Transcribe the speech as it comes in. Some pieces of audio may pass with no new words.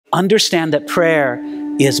understand that prayer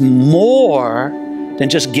is more than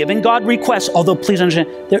just giving God requests. Although please understand,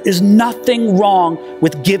 there is nothing wrong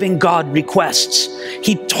with giving God requests.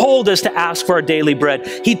 He told us to ask for our daily bread.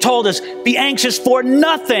 He told us, be anxious for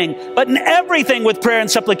nothing, but in everything with prayer and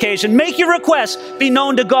supplication. Make your requests be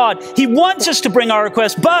known to God. He wants us to bring our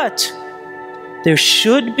requests, but there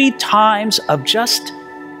should be times of just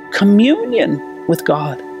communion with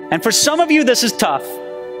God. And for some of you, this is tough.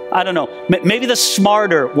 I don't know, maybe the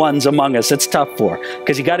smarter ones among us, it's tough for,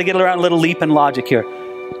 because you got to get around a little leap in logic here.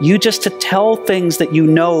 You just to tell things that you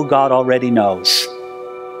know God already knows.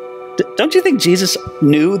 Don't you think Jesus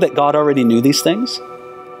knew that God already knew these things?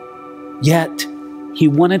 Yet, he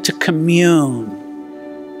wanted to commune,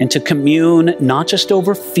 and to commune not just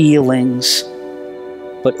over feelings,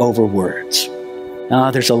 but over words.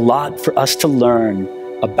 There's a lot for us to learn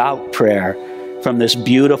about prayer from this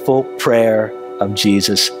beautiful prayer of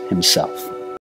Jesus himself.